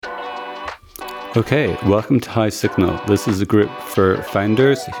Okay, welcome to High Signal. This is a group for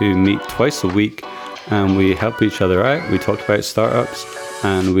founders who meet twice a week and we help each other out. We talk about startups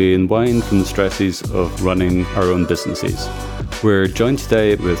and we unwind from the stresses of running our own businesses. We're joined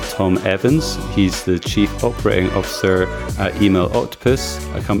today with Tom Evans. He's the Chief Operating Officer at Email Octopus,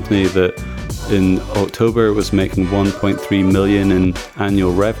 a company that in October was making 1.3 million in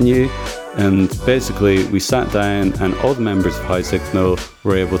annual revenue. And basically, we sat down and all the members of High Signal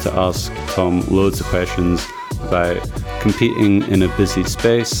were able to ask Tom loads of questions about competing in a busy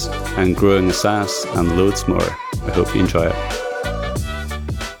space and growing a SaaS and loads more. I hope you enjoy it.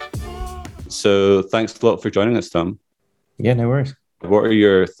 So thanks a lot for joining us, Tom. Yeah, no worries. What are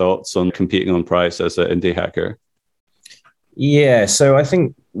your thoughts on competing on price as an indie hacker? Yeah, so I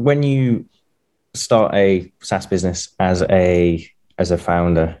think when you start a SaaS business as a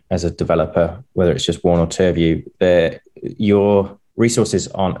founder, as a developer, whether it's just one or two of you, your resources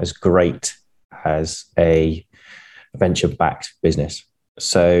aren't as great as a venture-backed business.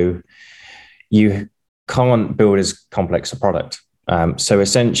 So you can't build as complex a product. So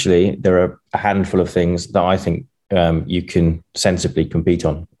essentially, there are a handful of things that I think you can sensibly compete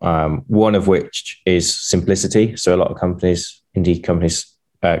on. One of which is simplicity. So a lot of companies, indie companies,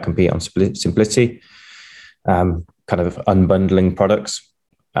 compete on simplicity. Kind of unbundling products.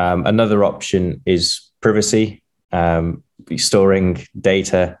 Another option is privacy, storing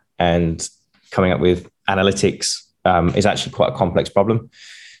data and coming up with analytics is actually quite a complex problem.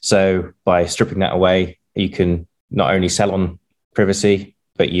 So by stripping that away, you can not only sell on privacy,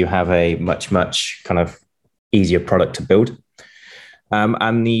 but you have a much kind of easier product to build.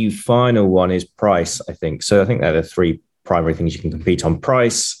 And the final one is price, I think. So I think they're the three primary things you can compete on.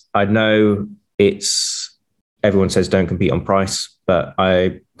 Price, I know everyone says don't compete on price, but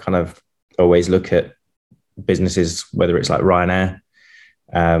I kind of always look at businesses, whether it's like Ryanair.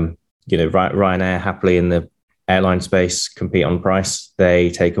 Ryanair happily in the airline space compete on price.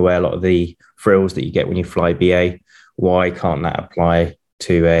 They take away a lot of the frills that you get when you fly BA. Why can't that apply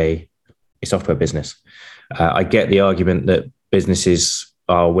to a software business? I get the argument that businesses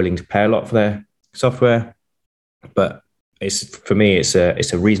are willing to pay a lot for their software, but for me, it's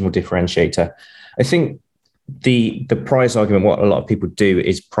a reasonable differentiator. I think the price argument, what a lot of people do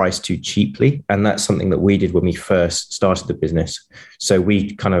is price too cheaply. And that's something that we did when we first started the business. So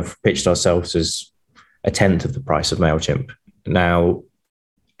we kind of pitched ourselves as a tenth of the price of MailChimp. Now,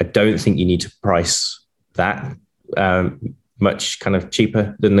 I don't think you need to price that much kind of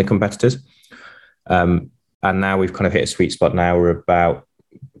cheaper than the competitors. And now we've kind of hit a sweet spot. Now we're about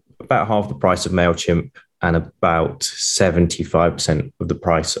half the price of MailChimp and about 75% of the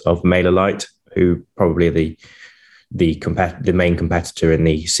price of MailerLite, who probably are the main competitor in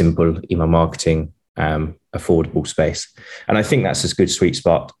the simple email marketing affordable space. And I think that's a good sweet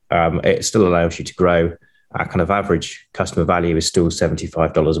spot. It still allows you to grow. Our kind of average customer value is still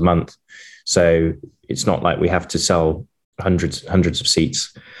 $75 a month. So it's not like we have to sell hundreds of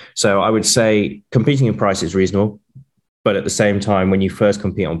seats. So I would say competing in price is reasonable, but at the same time, when you first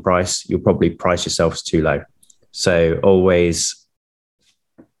compete on price, you'll probably price yourselves too low. So always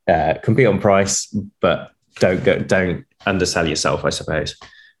compete on price, but don't undersell yourself, I suppose.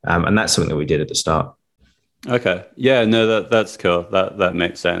 And that's something that we did at the start. Okay. Yeah, no, that's cool. That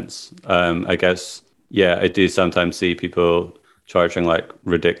makes sense. I guess, yeah, I do sometimes see people charging like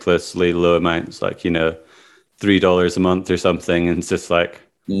ridiculously low amounts, like, $3 a month or something. And it's just like,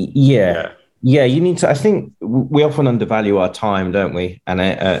 yeah, you need to, I think we often undervalue our time, don't we? And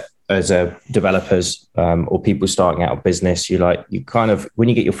as developers or people starting out a business, you kind of, when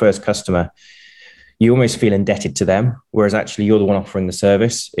you get your first customer, you almost feel indebted to them, whereas actually you're the one offering the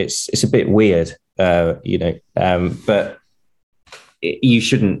service. It's a bit weird, but you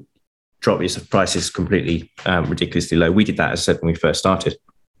shouldn't drop your prices completely ridiculously low. We did that, as I said, when we first started.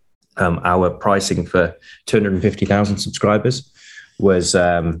 Our pricing for 250,000 subscribers was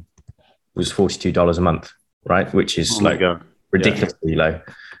 $42 a month, right? Which is ridiculously low.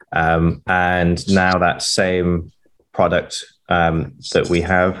 And now that same product that we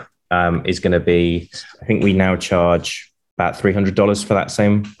have is going to be, I think we now charge about $300 for that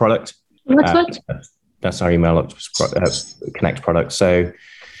same product. That's our Email Connect product. So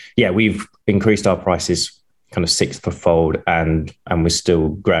yeah, we've increased our prices kind of sixth-fold and we're still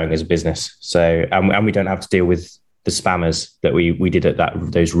growing as a business. So, and we don't have to deal with the spammers that we did at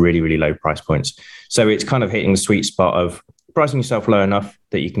those really, really low price points. So it's kind of hitting the sweet spot of pricing yourself low enough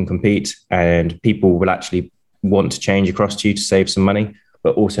that you can compete and people will actually want to change across to you to save some money,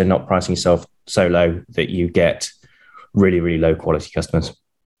 but also not pricing yourself so low that you get really, really low quality customers.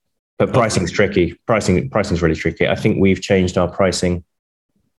 But pricing is tricky. Pricing is really tricky. I think we've changed our pricing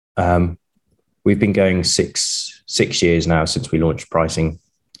we've been going six years now since we launched pricing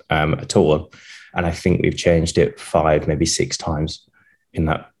at all, and I think we've changed it 5, maybe 6 times in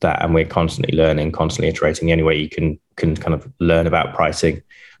that, and we're constantly learning, constantly iterating. The only way you can kind of learn about pricing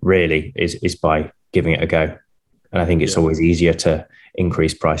really is by giving it a go. And I think it's always easier to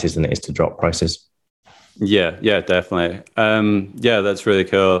increase prices than it is to drop prices. Yeah, definitely. That's really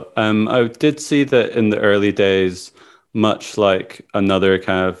cool. I did see that in the early days, much like another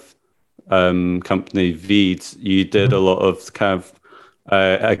kind of company, Veed, you did a lot of kind of,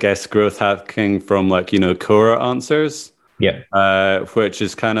 I guess, growth hacking from like, Quora answers. Yeah. Which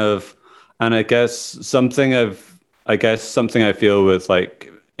is kind of, and I guess something I feel with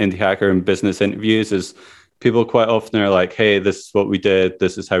like indie hacker and business interviews is people quite often are like, hey, this is what we did,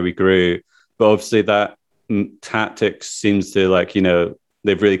 this is how we grew. But obviously that tactics seems to like,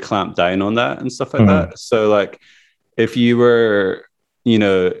 they've really clamped down on that and stuff like that. So like if you were,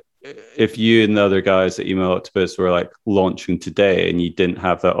 if you and the other guys at Email Octopus were like launching today and you didn't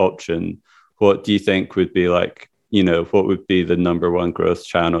have that option, what do you think would be like, what would be the number one growth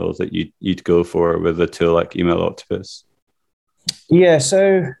channel that you'd go for with a tool like Email Octopus? Yeah,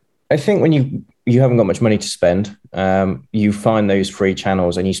 so I think when you haven't got much money to spend, you find those free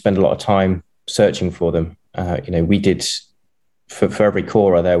channels and you spend a lot of time searching for them. We did for every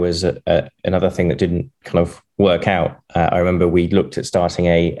Quora, there was another thing that didn't kind of work out. I remember we looked at starting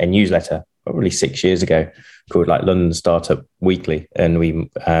a newsletter probably 6 years ago called like London Startup Weekly, and we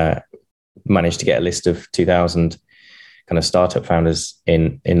managed to get a list of 2,000 kind of startup founders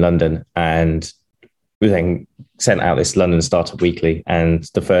in London, and we then sent out this London Startup Weekly. And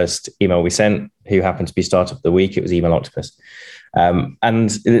the first email we sent, who happened to be Startup of the Week, it was Email Octopus. And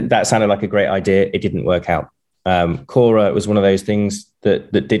that sounded like a great idea. It didn't work out. Quora was one of those things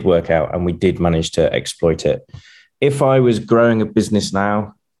that did work out, and we did manage to exploit it. If I was growing a business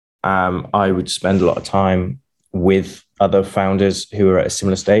now, I would spend a lot of time with other founders who are at a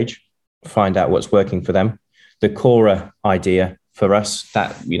similar stage, find out what's working for them. The Quora idea for us,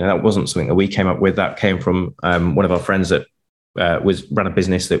 that wasn't something that we came up with. That came from one of our friends that ran a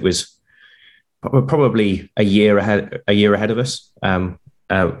business that was probably a year ahead of us.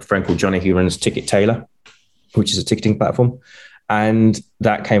 A friend called Johnny who runs Ticket Tailor, which is a ticketing platform, and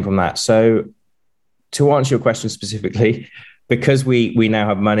that came from that. So to answer your question specifically, because we now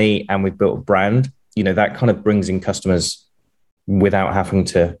have money and we've built a brand, that kind of brings in customers without having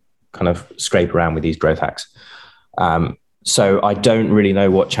to kind of scrape around with these growth hacks. So I don't really know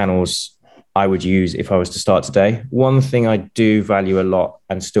what channels I would use if I was to start today. One thing I do value a lot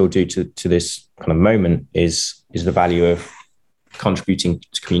and still do to this kind of moment is the value of contributing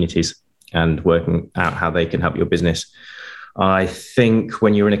to communities and working out how they can help your business. I think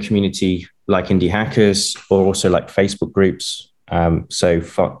when you're in a community like Indie Hackers or also like Facebook groups,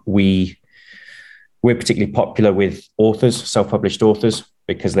 we're particularly popular with authors, self-published authors,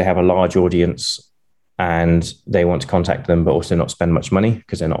 because they have a large audience and they want to contact them, but also not spend much money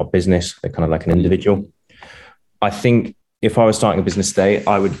because they're not a business. They're kind of like an individual. I think if I was starting a business today,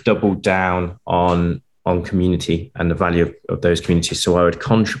 I would double down on community and the value of those communities. So I would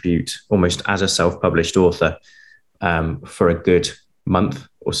contribute almost as a self-published author for a good month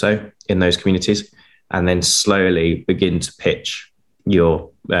or so in those communities, and then slowly begin to pitch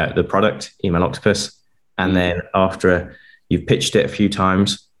the product, Email Octopus. And then after you've pitched it a few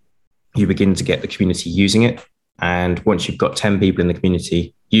times, you begin to get the community using it. And once you've got 10 people in the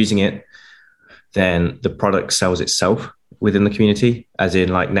community using it, then the product sells itself within the community. As in,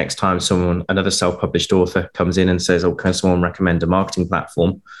 like, next time another self-published author comes in and says, oh, can someone recommend a marketing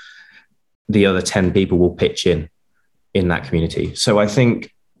platform? The other 10 people will pitch in that community. So I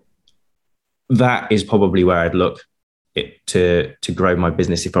think that is probably where I'd look to grow my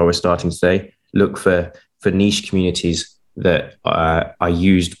business if I was starting today. Look for niche communities that are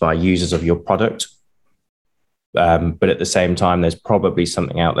used by users of your product. But at the same time, there's probably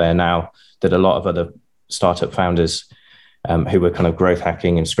something out there now that a lot of other startup founders who were kind of growth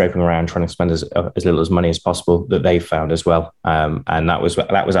hacking and scraping around trying to spend as little as money as possible, that they've found as well. And that was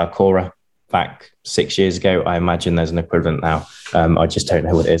our Quora back 6 years ago. I imagine there's an equivalent now. I just don't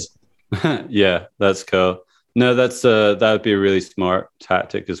know what it is. Yeah, that's cool. No, that would be a really smart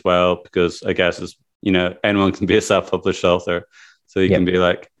tactic as well, because I guess it's, anyone can be a self-published author. So you can be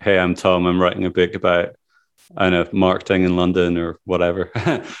like, hey, I'm Tom, I'm writing a book about, I don't know, marketing in London or whatever.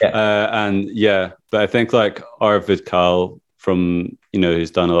 But I think like Arvid Kahl from,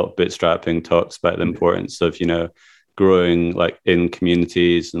 who's done a lot of bootstrapping, talks about the importance of, growing like in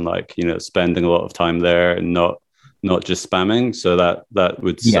communities and like, spending a lot of time there and not just spamming. So that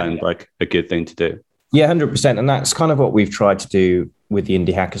would sound like a good thing to do. Yeah, 100%. And that's kind of what we've tried to do with the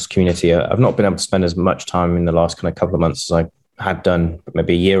indie hackers community. I've not been able to spend as much time in the last kind of couple of months as I had done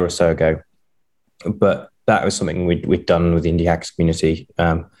maybe a year or so ago. But that was something we'd done with the indie hackers community.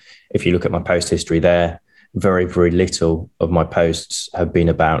 If you look at my post history there, very, very little of my posts have been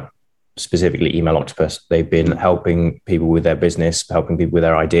about specifically Email Octopus. They've been helping people with their business, helping people with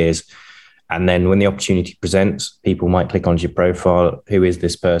their ideas. And then when the opportunity presents, people might click onto your profile. Who is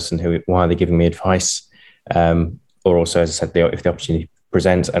this person? Why are they giving me advice? Or also, as I said, if the opportunity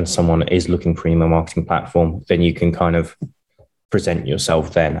presents and someone is looking for an email marketing platform, then you can kind of present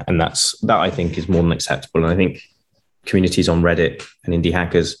yourself then. And that I think is more than acceptable. And I think communities on Reddit and indie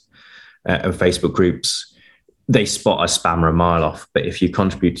hackers and Facebook groups, they spot a spammer a mile off. But if you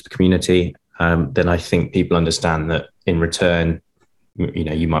contribute to the community, then I think people understand that in return,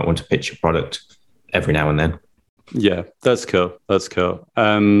 you might want to pitch your product every now and then. Yeah, that's cool.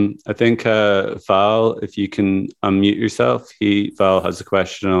 I think Val, if you can unmute yourself, Val has a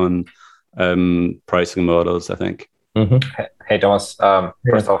question on pricing models, I think. Mm-hmm. Hey, Thomas.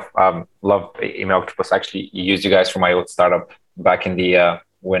 First off, love Email Octopus. Actually, used you guys for my old startup back in the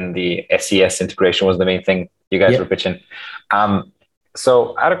when the SES integration was the main thing you guys were pitching.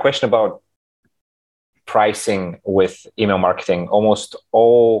 So I had a question about pricing with email marketing. Almost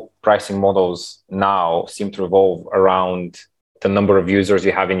all pricing models now seem to revolve around the number of users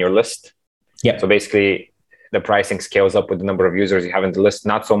you have in your list. Yeah. So basically, the pricing scales up with the number of users you have in the list,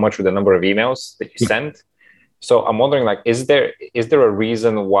 not so much with the number of emails that you send. So I'm wondering, is there a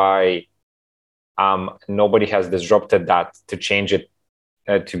reason why nobody has disrupted that to change it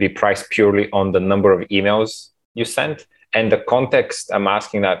to be priced purely on the number of emails you sent? And the context I'm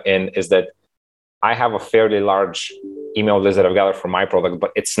asking that in is that I have a fairly large email list that I've gathered for my product, but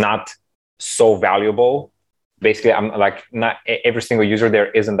it's not so valuable. Basically, I'm like, not every single user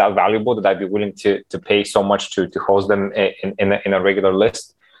there isn't that valuable that I'd be willing to pay so much to host them in a regular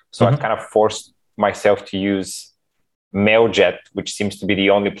list. So I've kind of forced myself to use Mailjet, which seems to be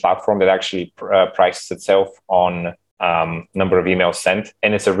the only platform that actually prices itself on number of emails sent.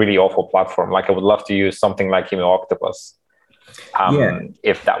 And it's a really awful platform. Like, I would love to use something like Email Octopus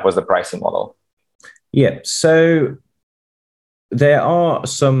if that was the pricing model. Yeah. So there are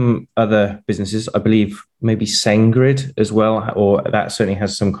some other businesses, I believe maybe SendGrid as well, or that certainly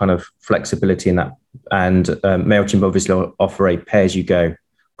has some kind of flexibility in that. And MailChimp obviously offer a pay-as-you-go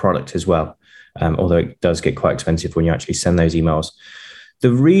product as well, although it does get quite expensive when you actually send those emails.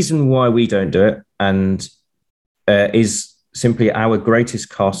 The reason why we don't do it and is simply our greatest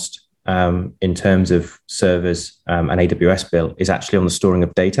cost in terms of servers and AWS bill is actually on the storing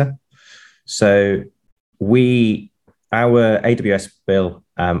of data. So our AWS bill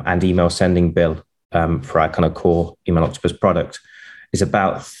and email sending bill for our kind of core Email Octopus product is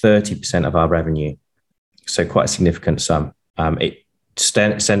about 30% of our revenue. So quite a significant sum.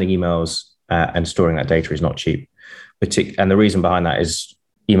 Sending emails and storing that data is not cheap. And the reason behind that is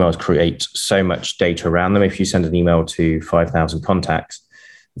emails create so much data around them. If you send an email to 5,000 contacts,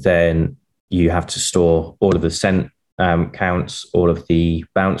 then you have to store all of the sent counts, all of the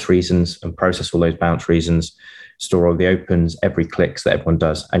bounce reasons, and process all those bounce reasons, store all the opens, every clicks that everyone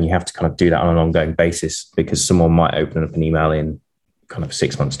does. And you have to kind of do that on an ongoing basis because someone might open up an email in kind of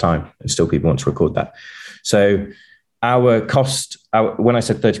 6 months' time and still people want to record that. So our cost, when I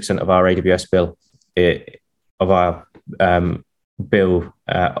said 30% of our AWS bill, 30%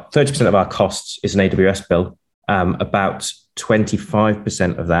 of our costs is an AWS bill. About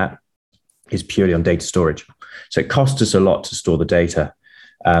 25% of that is purely on data storage. So it costs us a lot to store the data.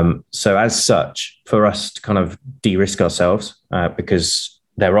 So as such, for us to kind of de-risk ourselves, because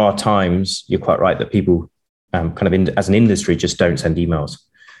there are times, you're quite right, that people as an industry just don't send emails.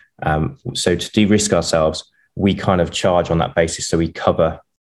 So to de-risk ourselves, we kind of charge on that basis. So we cover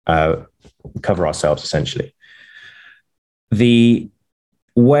ourselves essentially. The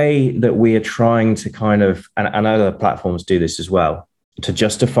way that we are trying to kind of, and other platforms do this as well, to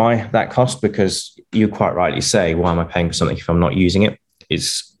justify that cost, because you quite rightly say, why am I paying for something if I'm not using it?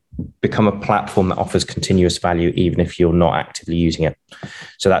 It's become a platform that offers continuous value, even if you're not actively using it.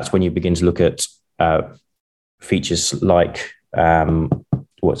 So that's when you begin to look at features like,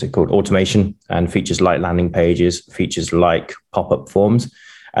 what's it called? Automation, and features like landing pages, features like pop-up forms.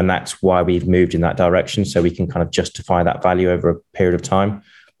 And that's why we've moved in that direction. So we can kind of justify that value over a period of time.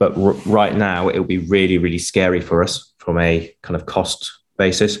 But right now, it will be really, really scary for us from a kind of cost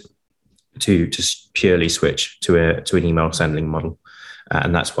basis to purely switch to an email sending model.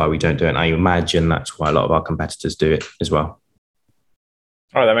 And that's why we don't do it. And I imagine that's why a lot of our competitors do it as well.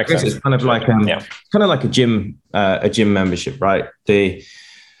 Oh, that makes sense. It's kind of like kind of like a gym membership, right?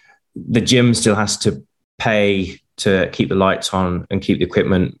 the gym still has to pay to keep the lights on and keep the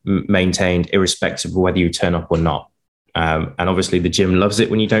equipment maintained, irrespective of whether you turn up or not. And obviously the gym loves it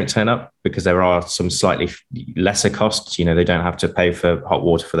when you don't turn up, because there are some slightly lesser costs. You know, they don't have to pay for hot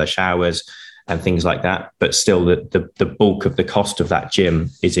water for their showers and things like that. But still, the bulk of the cost of that gym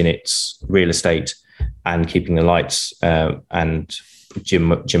is in its real estate and keeping the lights and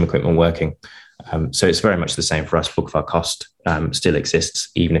gym equipment working. So it's very much the same for us. Bulk of our cost still exists,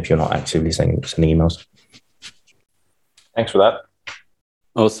 even if you're not actively sending emails. Thanks for that.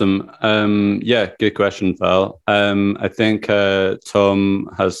 Awesome. Yeah, good question, Val. I think Tom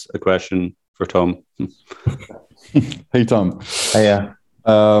has a question for Tom. Hey, Tom. Hey,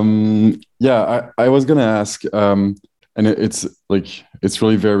 I was going to ask, and it's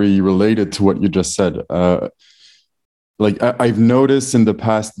really very related to what you just said. I've noticed in the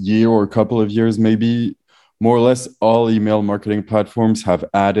past year or a couple of years, maybe more or less all email marketing platforms have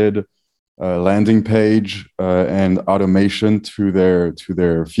added landing page and automation to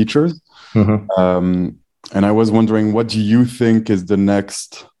their features. Mm-hmm. And I was wondering, what do you think is the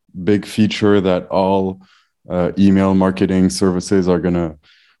next big feature that all email marketing services are gonna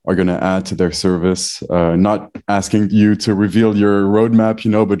add to their service? Not asking you to reveal your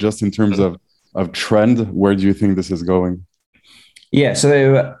roadmap, but just in terms of trend, where do you think this is going? Yeah,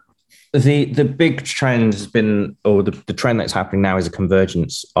 so the big trend has been, or the trend that's happening now, is a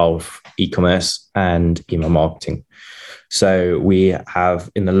convergence of e-commerce and email marketing. So we have,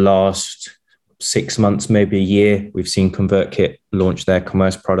 in the last 6 months, maybe a year, we've seen ConvertKit launch their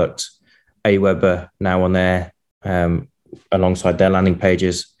commerce product. Aweber now on there, alongside their landing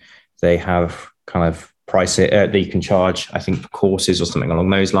pages. They have kind of price it that you can charge, I think, for courses or something along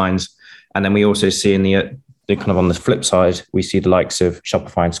those lines. And then we also see in the kind of on the flip side, we see the likes of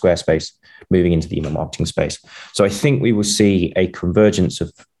Shopify and Squarespace moving into the email marketing space. So I think we will see a convergence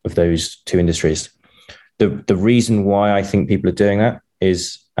of those two industries. The reason why I think people are doing that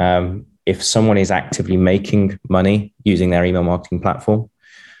is if someone is actively making money using their email marketing platform,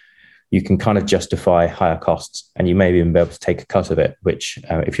 you can kind of justify higher costs, and you may even be able to take a cut of it, which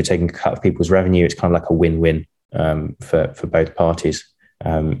if you're taking a cut of people's revenue, it's kind of like a win-win for both parties.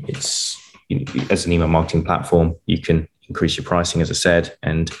 It's, as an email marketing platform, you can increase your pricing, as I said,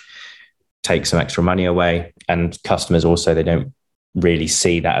 and take some extra money away. And customers also, they don't really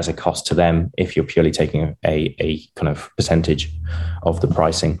see that as a cost to them if you're purely taking a kind of percentage of the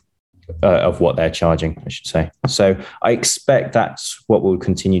pricing of what they're charging, I should say. So I expect that's what we'll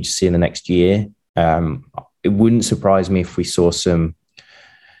continue to see in the next year. It wouldn't surprise me if we saw some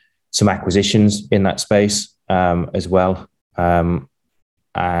acquisitions in that space as well.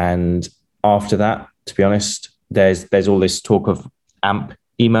 And after that, to be honest, there's all this talk of AMP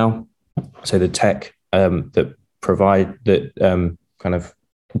email. So the tech that provide that kind of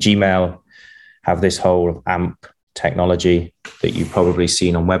Gmail have this whole AMP technology that you've probably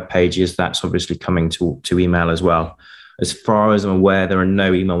seen on web pages. That's obviously coming to email as well. As far as I'm aware, there are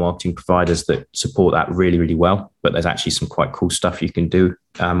no email marketing providers that support that really, really well, but there's actually some quite cool stuff you can do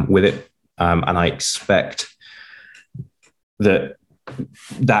with it. And I expect that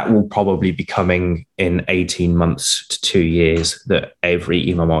will probably be coming in 18 months to 2 years, that every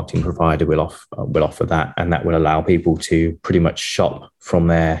email marketing provider will offer that. And that will allow people to pretty much shop from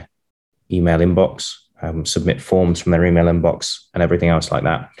their email inbox, submit forms from their email inbox and everything else like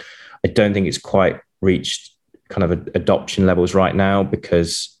that. I don't think it's quite reached kind of adoption levels right now,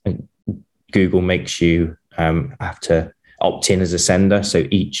 because Google makes you have to opt in as a sender. So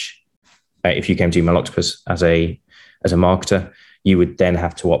if you came to Email Octopus as a marketer, you would then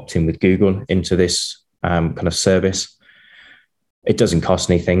have to opt in with Google into this kind of service. It doesn't cost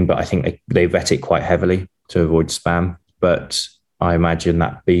anything, but I think they vet it quite heavily to avoid spam. But I imagine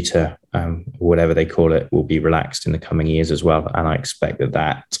that beta, whatever they call it, will be relaxed in the coming years as well. And I expect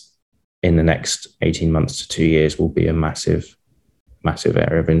that in the next 18 months to 2 years will be a massive, massive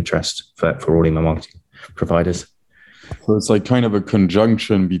area of interest for all email marketing providers. So it's like kind of a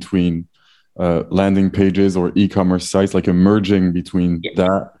conjunction between landing pages or e-commerce sites, like a merging between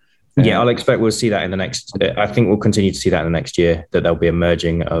that. Yeah, I'll expect we'll see that in the next, I think we'll continue to see that in the next year, that there'll be a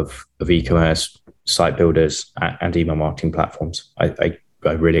merging of e-commerce, site builders and email marketing platforms. I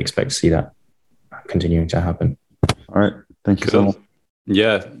really expect to see that continuing to happen. All right. Thank you so much.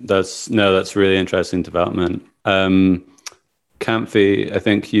 Yeah, that's really interesting development. Camphy, I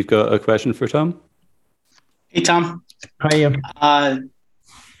think you've got a question for Tom. Hey, Tom. Hi.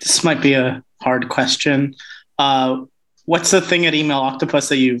 This might be a hard question. What's the thing at Email Octopus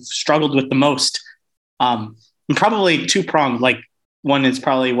that you've struggled with the most? And probably two-pronged. Like, one is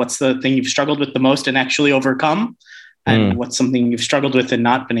probably what's the thing you've struggled with the most and actually overcome? and what's something you've struggled with and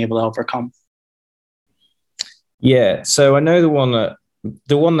not been able to overcome? Yeah, so I know the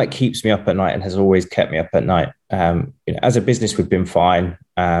one that keeps me up at night and has always kept me up at night. As a business, we've been fine.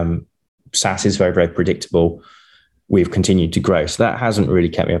 SaaS is very, very predictable. We've continued to grow, so that hasn't really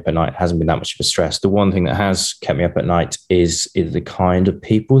kept me up at night. It hasn't been that much of a stress. The one thing that has kept me up at night is the kind of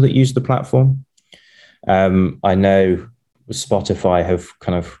people that use the platform. I know Spotify have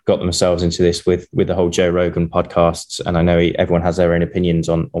kind of got themselves into this with the whole Joe Rogan podcasts, and I know everyone has their own opinions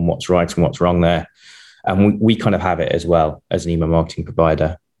on what's right and what's wrong there. And we kind of have it as well as an email marketing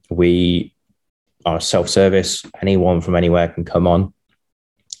provider. We are self-service. Anyone from anywhere can come on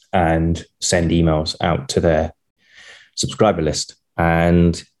and send emails out to their subscriber list.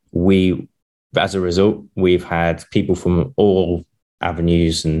 And we, as a result, we've had people from all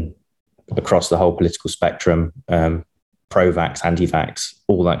avenues and across the whole political spectrum, pro-vax, anti-vax,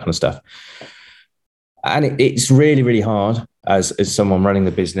 all that kind of stuff. And it's really, really hard as someone running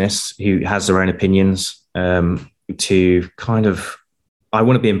the business who has their own opinions to kind of, I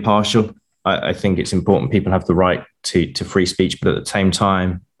want to be impartial. I think it's important people have the right to free speech, but at the same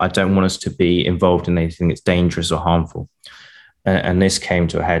time, I don't want us to be involved in anything that's dangerous or harmful. And this came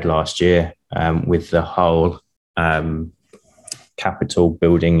to a head last year with the whole Capitol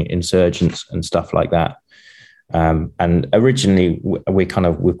building insurgents and stuff like that. And originally, we're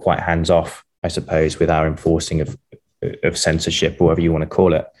quite hands off, I suppose, with our enforcing of censorship, or whatever you want to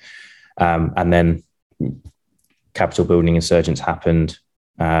call it. And then Capitol building insurgents happened.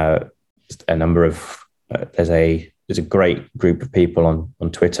 A number of there's a great group of people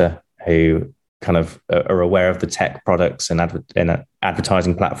on Twitter who kind of are aware of the tech products and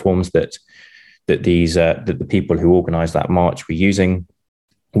advertising platforms that the people who organised that march were using.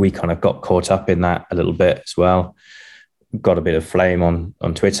 We kind of got caught up in that a little bit as well. Got a bit of flame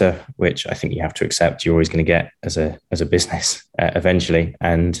on Twitter, which I think you have to accept. You're always going to get as a business eventually.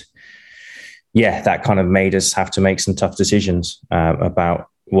 And yeah, that kind of made us have to make some tough decisions about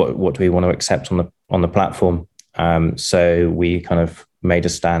what do we want to accept on the platform. So we kind of made a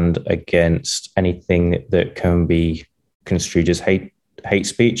stand against anything that can be construed as hate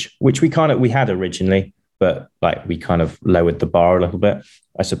speech, which we had originally, but like we kind of lowered the bar a little bit,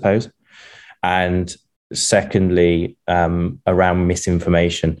 I suppose. And secondly, around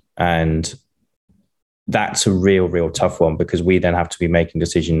misinformation. And that's a real tough one, because we then have to be making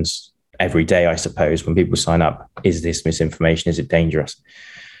decisions every day, I suppose, when people sign up. Is this misinformation? Is it dangerous?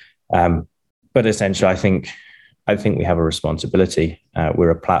 But essentially, I think we have a responsibility.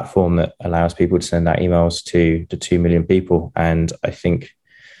 We're a platform that allows people to send out emails to 2 million people. And I think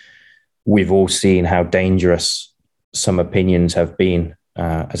we've all seen how dangerous some opinions have been.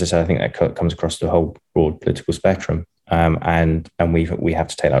 As I said, I think that comes across the whole broad political spectrum. And we have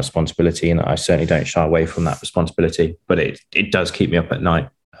to take that responsibility. And I certainly don't shy away from that responsibility, but it does keep me up at night,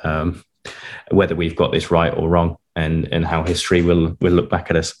 whether we've got this right or wrong, and how history will look back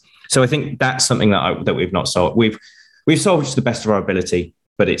at us. So I think that's something that we've not solved. We've solved it to the best of our ability,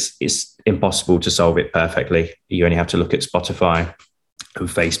 but it's impossible to solve it perfectly. You only have to look at Spotify and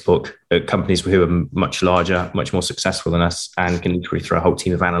Facebook, companies who are much larger, much more successful than us, and can literally throw a whole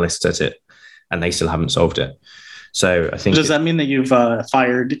team of analysts at it, and they still haven't solved it. So I think. Does that mean that you've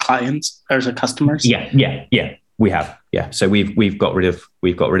fired clients or customers? Yeah, we have. Yeah, so we've got rid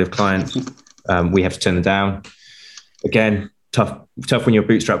of clients. We have to turn them down. Again, tough when you're a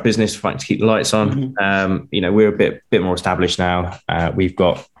bootstrap business, fighting to keep the lights on. Mm-hmm. We're a bit more established now. We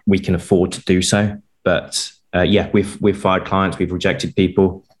can afford to do so, but we've fired clients, we've rejected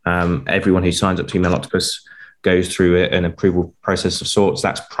people. Everyone who signs up to Email Octopus goes through an approval process of sorts.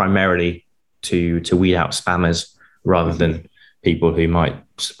 That's primarily to weed out spammers rather than people who might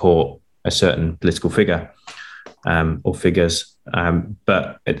support a certain political figure or figures.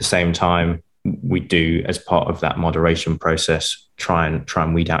 But at the same time, we do, as part of that moderation process, try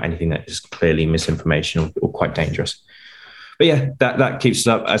and weed out anything that is clearly misinformation or quite dangerous. But yeah, that keeps us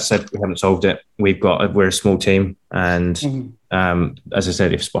up. As I said, we haven't solved it. We're a small team, and as I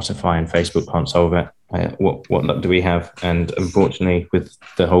said, if Spotify and Facebook can't solve it, what luck do we have? And unfortunately, with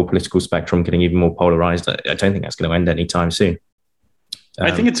the whole political spectrum getting even more polarized, I don't think that's going to end anytime soon. I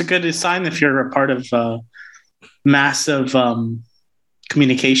think it's a good sign if you're a part of massive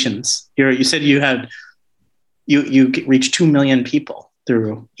communications. You said you reached 2 million people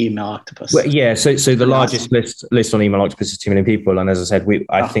through Email Octopus. Well, yeah. So the largest list on Email Octopus is 2 million people, and as I said,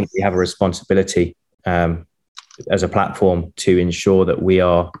 I think we have a responsibility as a platform to ensure that we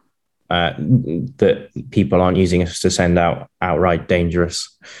are that people aren't using us to send out outright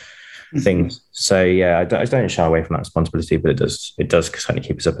dangerous things. So yeah, I don't shy away from that responsibility, but it does certainly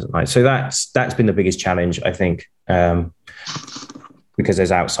keep us up at night. So that's been the biggest challenge, I think, because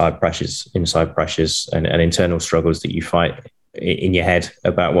there's outside pressures, inside pressures, and internal struggles that you fight in your head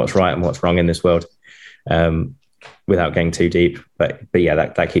about what's right and what's wrong in this world, without getting too deep. But yeah,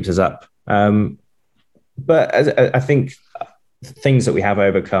 that keeps us up. But I think things that we have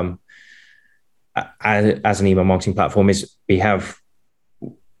overcome as an email marketing platform is we have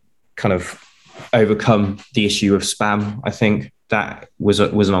kind of overcome the issue of spam. I think that was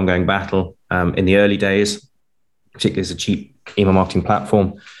an ongoing battle in the early days, particularly as a cheap email marketing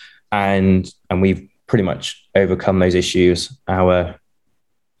platform, and we've pretty much overcome those issues. Our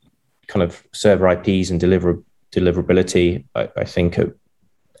kind of server IPs and deliverability, I think, are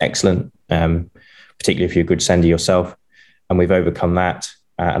excellent, particularly if you're a good sender yourself, and we've overcome that.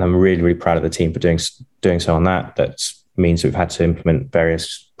 And I'm really, really proud of the team for doing so on that. That means we've had to implement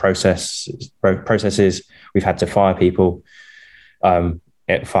various processes. We've had to fire people,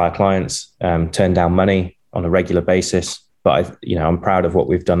 fire clients, turn down money on a regular basis. But I'm proud of what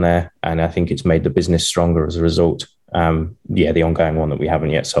we've done there, and I think it's made the business stronger as a result. The ongoing one that we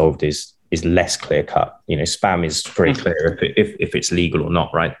haven't yet solved is less clear cut. Spam is very clear if it's legal or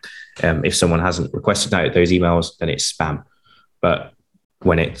not, right? If someone hasn't requested out those emails, then it's spam. But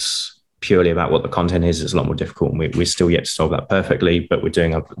when it's purely about what the content is, it's a lot more difficult, and we're still yet to solve that perfectly. But we're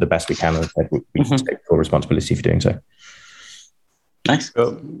doing the best we can, and we take full responsibility for doing so. Nice.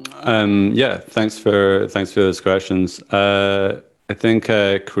 Cool. Thanks for those questions. I think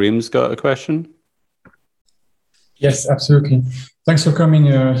Kareem's got a question. Yes, absolutely. Thanks for coming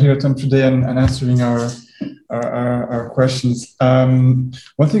here, Tom, today and answering our questions. One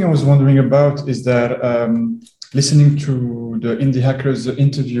thing I was wondering about is that listening to the Indie Hackers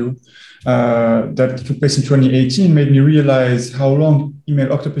interview that took place in 2018 made me realize how long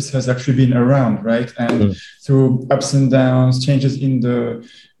Email Octopus has actually been around, right? And through ups and downs, changes in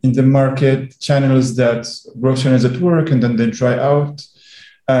the market, channels growth channels that work and then they dry out.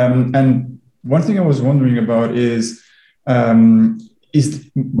 And one thing I was wondering about is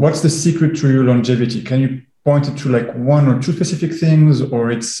what's the secret to your longevity? Can you point it to like one or two specific things, or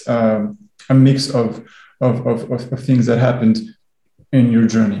it's a mix of things that happened in your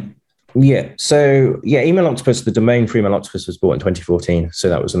journey? Yeah. So Email Octopus, the domain for Email Octopus was bought in 2014. So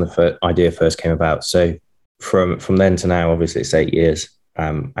that was when the idea first came about. So from then to now, obviously it's 8 years.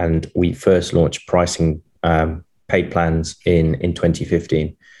 And we first launched pricing paid plans in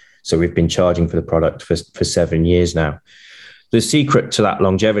 2015. So we've been charging for the product for 7 years now. The secret to that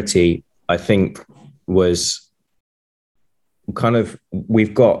longevity, I think, was kind of,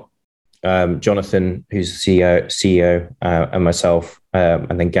 we've got Jonathan, who's the CEO, and myself,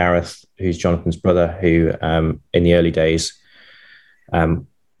 and then Gareth, who's Jonathan's brother, who in the early days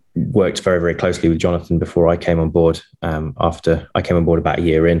worked very, very closely with Jonathan before I came on board, after I came on board about a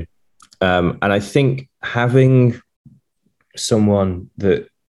year in. And I think having someone that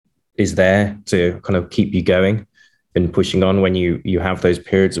is there to kind of keep you going and pushing on when you have those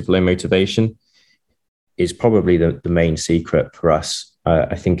periods of low motivation is probably the main secret for us.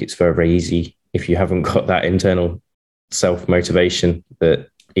 I think it's very, very easy if you haven't got that internal self-motivation that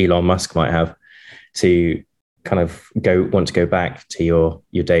Elon Musk might have to kind of want to go back to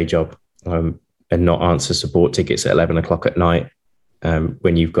your day job and not answer support tickets at 11 o'clock at night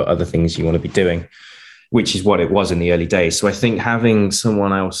when you've got other things you want to be doing, which is what it was in the early days. So I think having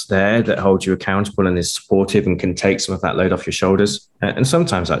someone else there that holds you accountable and is supportive and can take some of that load off your shoulders, and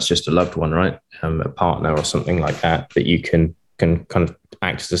sometimes that's just a loved one, right? A partner or something like that you can kind of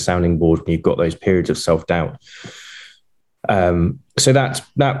act as a sounding board when you've got those periods of self-doubt. So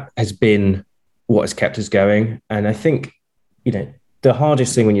that has been what has kept us going. And I think, the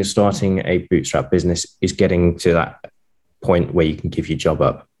hardest thing when you're starting a bootstrap business is getting to that point where you can give your job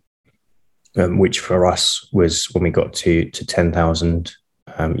up, which for us was when we got to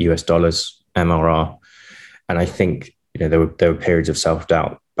 $10,000 US dollars MRR. And I think, there were periods of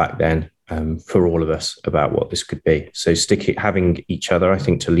self-doubt back then for all of us about what this could be. So having each other, I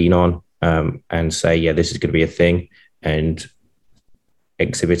think, to lean on and say, yeah, this is going to be a thing, and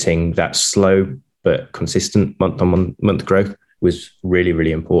exhibiting that slow but consistent month-on-month growth was really,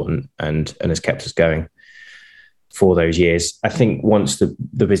 really important and has kept us going for those years. I think once the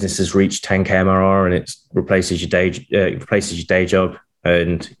business has reached 10K MRR and it replaces your day job,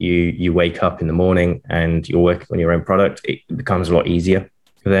 and you wake up in the morning and you're working on your own product, it becomes a lot easier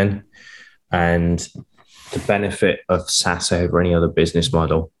then. And the benefit of SaaS over any other business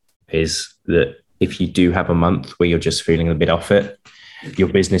model is that if you do have a month where you're just feeling a bit off it, your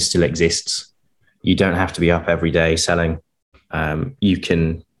business still exists. You don't have to be up every day selling. You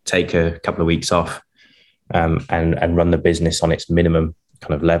can take a couple of weeks off and run the business on its minimum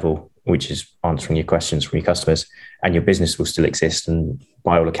kind of level, which is answering your questions from your customers, and your business will still exist. And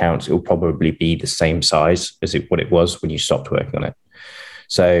by all accounts, it will probably be the same size as what it was when you stopped working on it.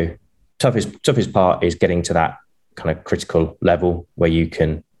 So toughest part is getting to that kind of critical level where you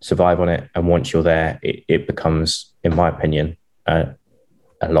can survive on it. And once you're there, it becomes, in my opinion, a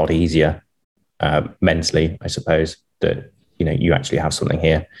lot easier mentally, I suppose, that you actually have something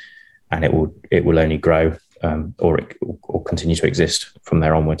here, and it will only grow or continue to exist from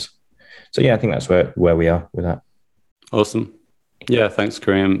there onwards. So yeah, I think that's where we are with that. Awesome. Yeah, thanks,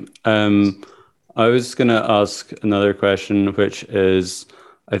 Kareem. I was going to ask another question, which is,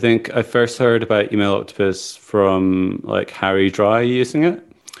 I think I first heard about Email Octopus from like Harry Dry using it.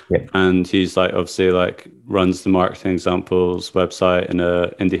 Yeah. And he's like obviously like runs the marketing examples website and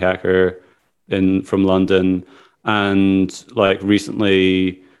a indie hacker from London. And like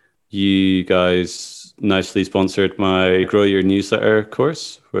recently you guys nicely sponsored my Grow Your Newsletter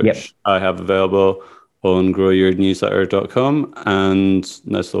course, which I have available on growyournewsletter.com, and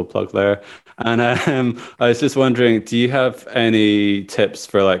nice little plug there. And I was just wondering, do you have any tips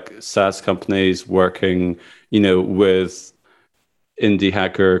for like SaaS companies working, with indie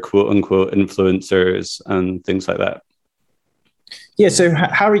hacker, quote unquote, influencers and things like that? Yeah, so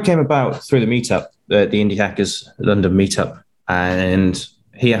Harry came about through the meetup, the Indie Hackers London meetup, and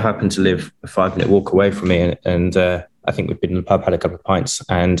he happened to live a 5-minute walk away from me, and I think we've been in the pub, had a couple of pints,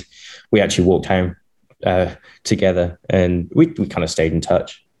 and we actually walked home together, and we kind of stayed in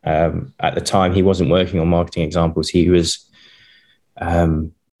touch. At the time, he wasn't working on marketing examples. He was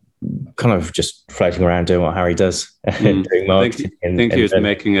kind of just floating around doing what Harry does, doing marketing. I think he was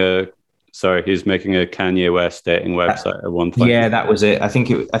making a Kanye West dating website at one point. Yeah, that was it. I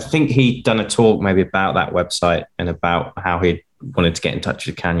think he'd done a talk maybe about that website and about how he wanted to get in touch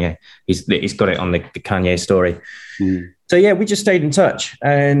with Kanye. He's got it on the Kanye story. So yeah, we just stayed in touch,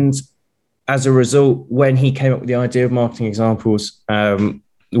 and as a result, when he came up with the idea of marketing examples,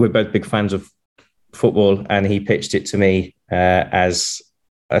 we're both big fans of football, and he pitched it to me as,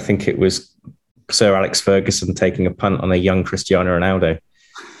 I think it was Sir Alex Ferguson taking a punt on a young Cristiano Ronaldo.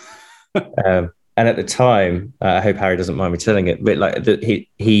 And at the time, I hope Harry doesn't mind me telling it, but like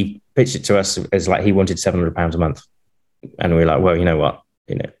he pitched it to us as like he wanted £700 a month, and we were like, well, you know what,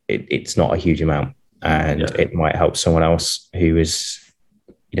 it's not a huge amount, and it might help someone else who is,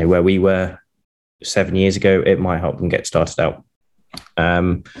 where we were 7 years ago. It might help them get started out.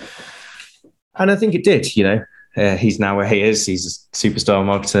 And I think it did. He's now where he is. He's a superstar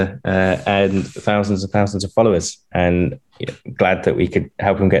marketer and thousands and thousands of followers, and glad that we could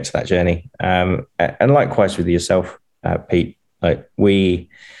help him get to that journey. And likewise with yourself, Pete. Like we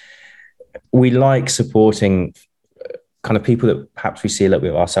like supporting kind of people that perhaps we see a little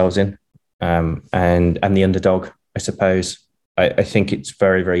bit of ourselves in, and the underdog, I suppose. I think it's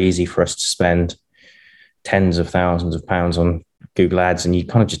very, very easy for us to spend tens of thousands of pounds on Google Ads, and you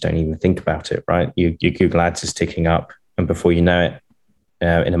kind of just don't even think about it, right? Your Google Ads is ticking up, and before you know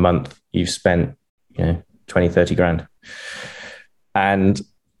it, in a month, you've spent 20, 30 grand. And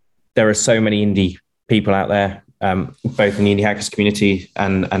there are so many indie people out there, both in the indie hackers community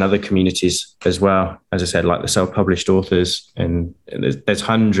and other communities as well. As I said, like the self-published authors, and there's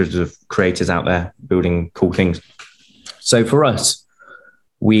hundreds of creators out there building cool things. So for us,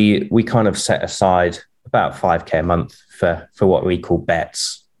 we kind of set aside about 5K a month for what we call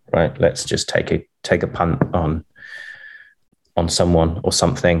bets, right? Let's just take a punt on someone or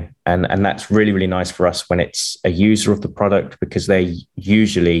something. And that's really, really nice for us when it's a user of the product, because they're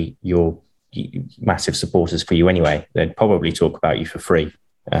usually your massive supporters for you anyway. They'd probably talk about you for free,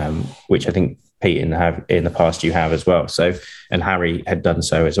 which I think Pete in the past you have as well. So, and Harry had done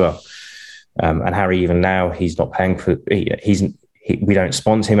so as well. And Harry, even now, he's not paying for, we don't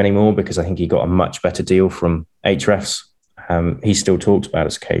sponsor him anymore because I think he got a much better deal from Ahrefs. He still talks about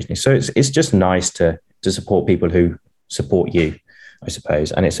us occasionally. So it's just nice to support people who support you, I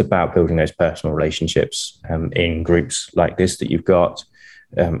suppose. And it's about building those personal relationships in groups like this that you've got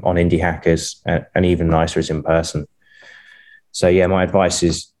on Indie Hackers, and even nicer is in person. So yeah, my advice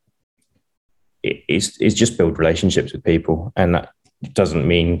is just build relationships with people. And that doesn't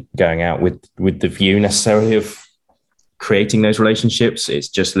mean going out with the view necessarily of creating those relationships. It's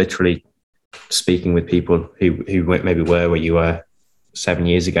just literally speaking with people who maybe were where you were 7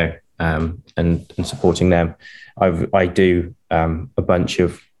 years ago, and supporting them. I do a bunch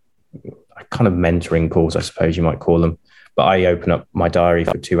of kind of mentoring calls, I suppose you might call them, but I open up my diary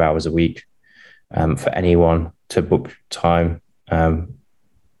for 2 hours a week for anyone to book time.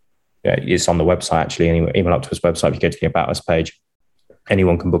 It's on the website, actually, anyway, Email Octopus website. If you go to the About Us page,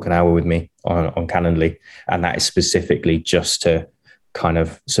 anyone can book an hour with me on Calendly. And that is specifically just to kind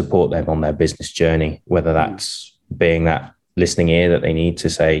of support them on their business journey, whether that's being that listening ear that they need to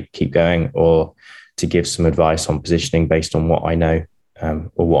say, keep going, or to give some advice on positioning based on what I know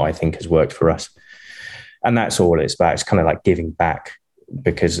or what I think has worked for us. And that's all it's about. It's kind of like giving back,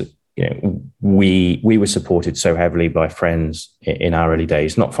 because we were supported so heavily by friends in our early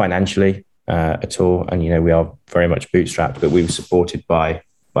days, not financially at all. And, we are very much bootstrapped, but we were supported by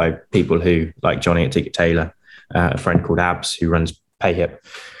people who, like Johnny at Ticket Tailor, a friend called Abs who runs PayHip.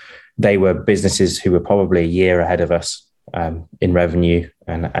 They were businesses who were probably a year ahead of us in revenue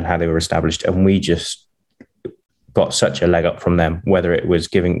and how they were established. And we just got such a leg up from them, whether it was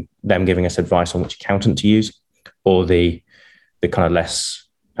giving us advice on which accountant to use, or the kind of less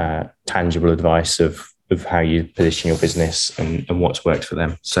tangible advice of how you position your business and what's worked for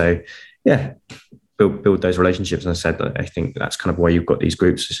them. So yeah, build those relationships. And I said that I think that's kind of why you've got these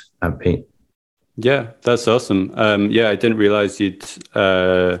groups, Pete. Yeah, that's awesome. I didn't realize you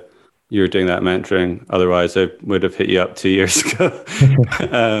were doing that mentoring. Otherwise, I would have hit you up 2 years ago.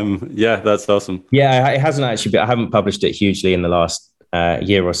 That's awesome. Yeah, it hasn't actually, but I haven't published it hugely in the last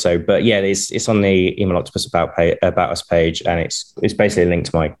year or so. But yeah, it's on the Email Octopus about us page, and it's basically a link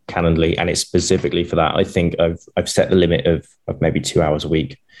to my Calendly, and it's specifically for that. I think I've set the limit of maybe 2 hours a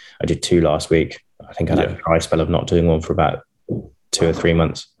week. I did 2 last week. I think I had a dry spell of not doing one for about 2 or 3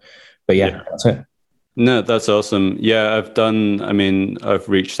 months. But yeah, that's it. No, that's awesome. Yeah, I've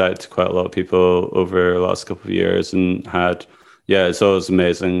reached out to quite a lot of people over the last couple of years and it's always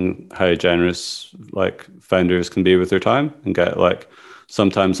amazing how generous like founders can be with their time and get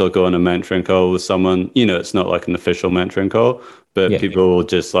sometimes I'll go on a mentoring call with someone, it's not like an official mentoring call, but people will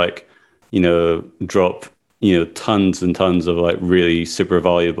just drop, tons and tons of really super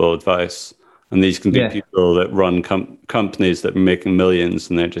valuable advice. And these can be people that run companies that are making millions,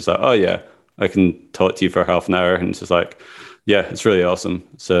 and they're just like, oh yeah, I can talk to you for half an hour. And it's just it's really awesome.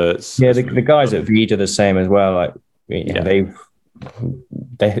 So the guys at Veed are the same as well. They've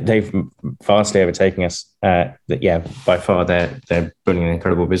vastly overtaken us. By far they're building an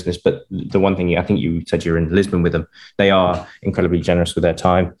incredible business. But the one thing, I think you said you're in Lisbon with them, they are incredibly generous with their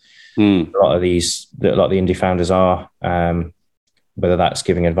time. A lot of the indie founders are, whether that's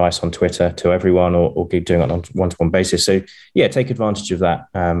giving advice on Twitter to everyone or doing it on a one-to-one basis. So yeah, take advantage of that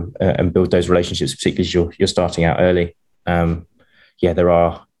and build those relationships, particularly as you're starting out early. There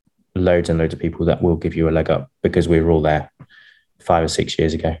are loads and loads of people that will give you a leg up because we were all there 5 or 6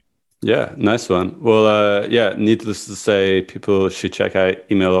 years ago. Yeah, nice one. Well, needless to say, people should check out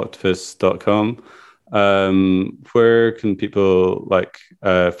emailoctopus.com. Where can people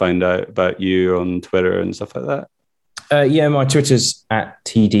find out about you on Twitter and stuff like that? My Twitter's at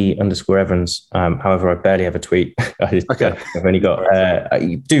 @TD_Evans. However, I barely ever tweet. I've only got.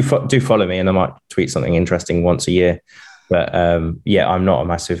 Do follow me, and I might tweet something interesting once a year. But I'm not a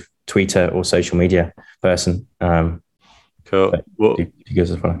massive Twitter or social media person. Cool. Well, give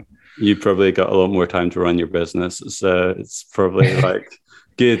us a follow. You probably got a lot more time to run your business. It's probably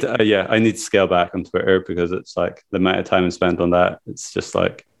good. I need to scale back on Twitter because it's the amount of time I spent on that. It's just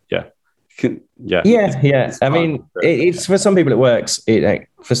I mean, it's for some people it works.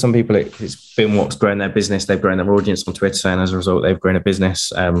 For some people, it's been what's grown their business. They've grown their audience on Twitter, and as a result, they've grown a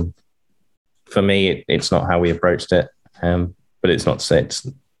business. For me, it's not how we approached it, but it's not to say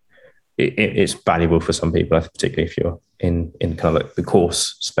it's valuable for some people, particularly if you're in kind of the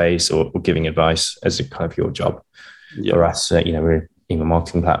course space or giving advice as a kind of your job. For us, we're an email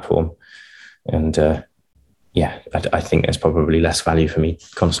marketing platform, and I think there's probably less value for me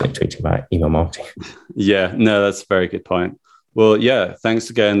constantly tweeting about email marketing. Yeah, no, that's a very good point. Well, thanks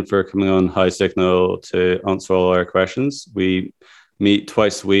again for coming on High Signal to answer all our questions. We meet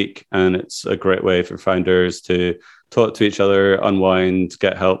twice a week, and it's a great way for founders to talk to each other, unwind,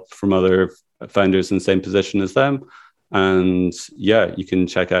 get help from other founders in the same position as them. And you can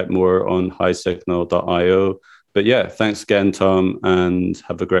check out more on highsignal.io. But thanks again, Tom, and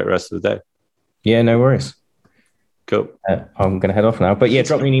have a great rest of the day. Yeah, no worries. Cool. I'm going to head off now. But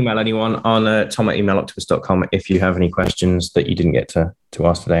drop me an email, anyone, on tom@emailoctopus.com if you have any questions that you didn't get to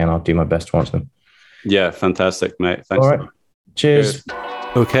ask today, and I'll do my best to answer them. Yeah, fantastic, mate. Thanks. All right. Cheers.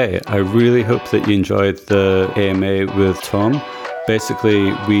 Okay, I really hope that you enjoyed the AMA with Tom.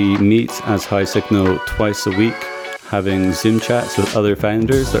 Basically, we meet as High Signal twice a week, having Zoom chats with other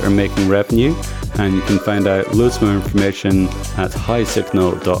founders that are making revenue, and you can find out loads more information at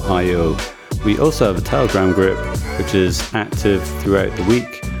highsignal.io. We also have a Telegram group, which is active throughout the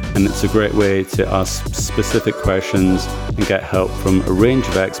week, and it's a great way to ask specific questions and get help from a range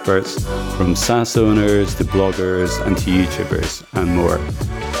of experts, from SaaS owners to bloggers and to YouTubers and more.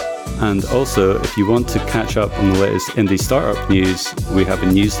 And also, if you want to catch up on the latest indie startup news, we have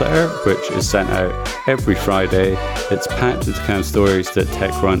a newsletter which is sent out every Friday. It's packed with the kind of stories that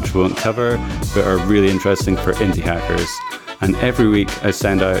TechCrunch won't cover, but are really interesting for indie hackers. And every week I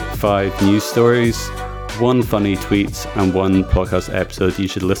send out 5 news stories, 1 funny tweet, and 1 podcast episode you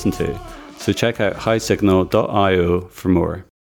should listen to. So check out highsignal.io for more.